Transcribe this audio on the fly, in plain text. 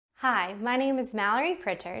Hi, my name is Mallory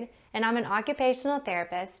Pritchard, and I'm an occupational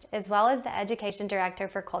therapist as well as the Education Director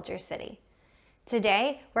for Culture City.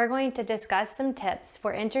 Today, we're going to discuss some tips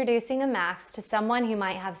for introducing a mask to someone who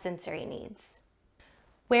might have sensory needs.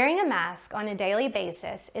 Wearing a mask on a daily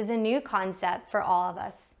basis is a new concept for all of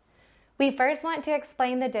us. We first want to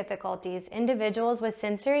explain the difficulties individuals with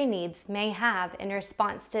sensory needs may have in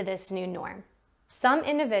response to this new norm. Some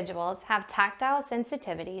individuals have tactile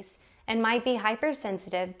sensitivities and might be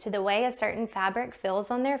hypersensitive to the way a certain fabric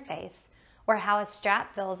feels on their face or how a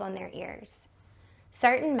strap feels on their ears.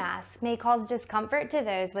 Certain masks may cause discomfort to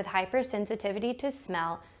those with hypersensitivity to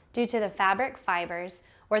smell due to the fabric fibers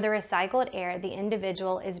or the recycled air the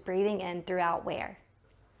individual is breathing in throughout wear.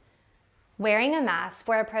 Wearing a mask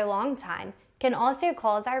for a prolonged time can also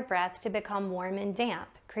cause our breath to become warm and damp,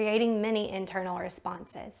 creating many internal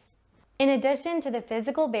responses. In addition to the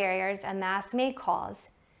physical barriers a mask may cause,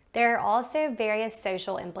 there are also various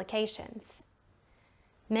social implications.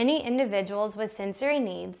 Many individuals with sensory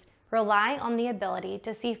needs rely on the ability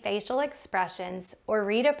to see facial expressions or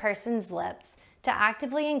read a person's lips to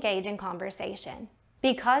actively engage in conversation.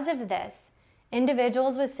 Because of this,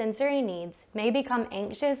 individuals with sensory needs may become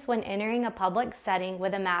anxious when entering a public setting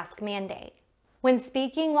with a mask mandate. When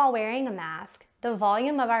speaking while wearing a mask, the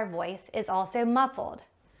volume of our voice is also muffled.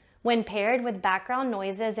 When paired with background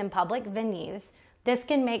noises in public venues, this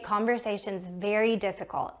can make conversations very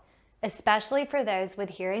difficult, especially for those with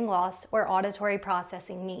hearing loss or auditory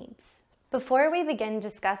processing needs. Before we begin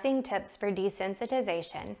discussing tips for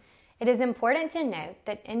desensitization, it is important to note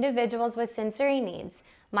that individuals with sensory needs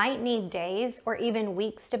might need days or even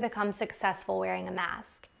weeks to become successful wearing a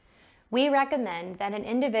mask. We recommend that an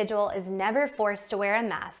individual is never forced to wear a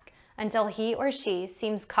mask until he or she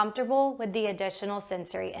seems comfortable with the additional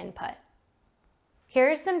sensory input. Here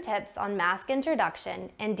are some tips on mask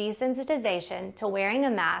introduction and desensitization to wearing a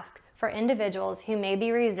mask for individuals who may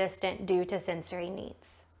be resistant due to sensory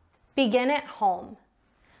needs. Begin at home.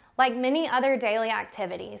 Like many other daily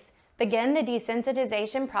activities, begin the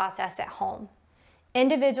desensitization process at home.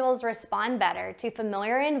 Individuals respond better to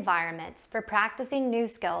familiar environments for practicing new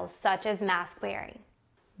skills such as mask wearing.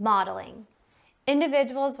 Modeling.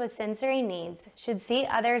 Individuals with sensory needs should see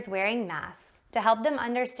others wearing masks to help them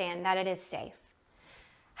understand that it is safe.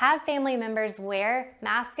 Have family members wear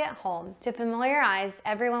masks at home to familiarize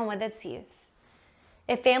everyone with its use.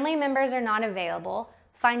 If family members are not available,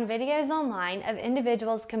 find videos online of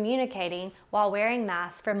individuals communicating while wearing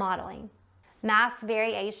masks for modeling. Mask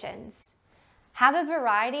variations. Have a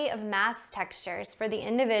variety of mask textures for the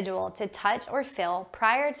individual to touch or feel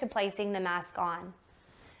prior to placing the mask on.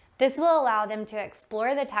 This will allow them to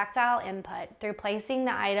explore the tactile input through placing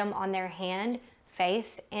the item on their hand,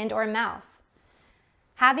 face, and/or mouth.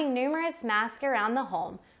 Having numerous masks around the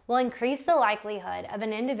home will increase the likelihood of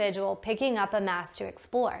an individual picking up a mask to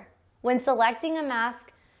explore. When selecting a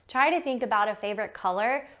mask, try to think about a favorite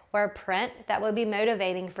color or a print that would be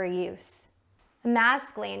motivating for use.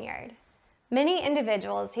 Mask lanyard. Many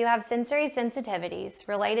individuals who have sensory sensitivities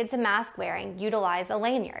related to mask wearing utilize a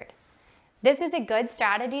lanyard. This is a good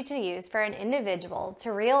strategy to use for an individual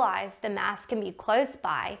to realize the mask can be close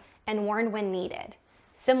by and worn when needed,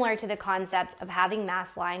 similar to the concept of having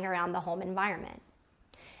masks lying around the home environment.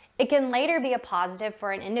 It can later be a positive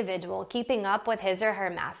for an individual keeping up with his or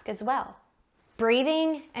her mask as well.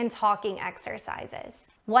 Breathing and talking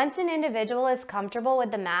exercises. Once an individual is comfortable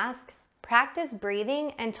with the mask, practice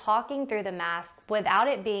breathing and talking through the mask without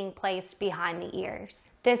it being placed behind the ears.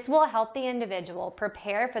 This will help the individual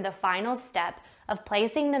prepare for the final step of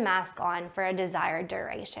placing the mask on for a desired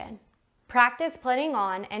duration. Practice putting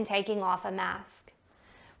on and taking off a mask.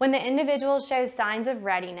 When the individual shows signs of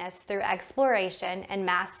readiness through exploration and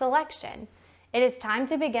mask selection, it is time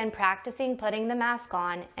to begin practicing putting the mask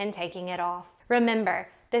on and taking it off. Remember,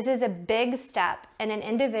 this is a big step and an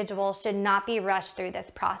individual should not be rushed through this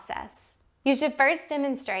process. You should first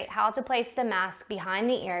demonstrate how to place the mask behind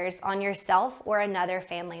the ears on yourself or another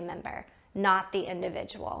family member, not the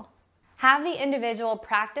individual. Have the individual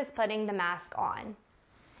practice putting the mask on.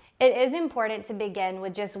 It is important to begin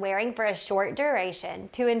with just wearing for a short duration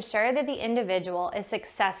to ensure that the individual is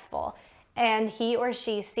successful and he or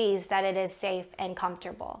she sees that it is safe and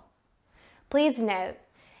comfortable. Please note,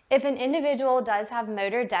 if an individual does have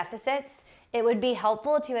motor deficits, it would be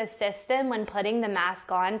helpful to assist them when putting the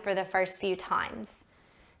mask on for the first few times.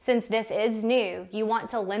 Since this is new, you want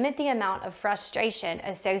to limit the amount of frustration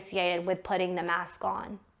associated with putting the mask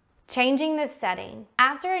on. Changing the setting.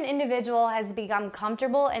 After an individual has become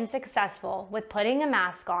comfortable and successful with putting a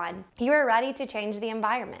mask on, you are ready to change the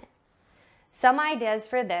environment. Some ideas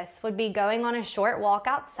for this would be going on a short walk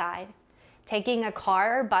outside, taking a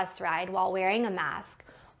car or bus ride while wearing a mask,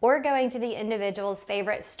 or going to the individual's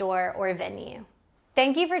favorite store or venue.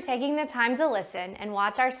 Thank you for taking the time to listen and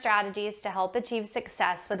watch our strategies to help achieve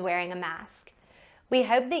success with wearing a mask. We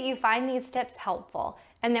hope that you find these tips helpful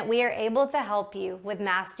and that we are able to help you with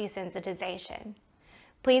mask desensitization.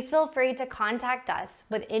 Please feel free to contact us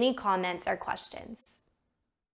with any comments or questions.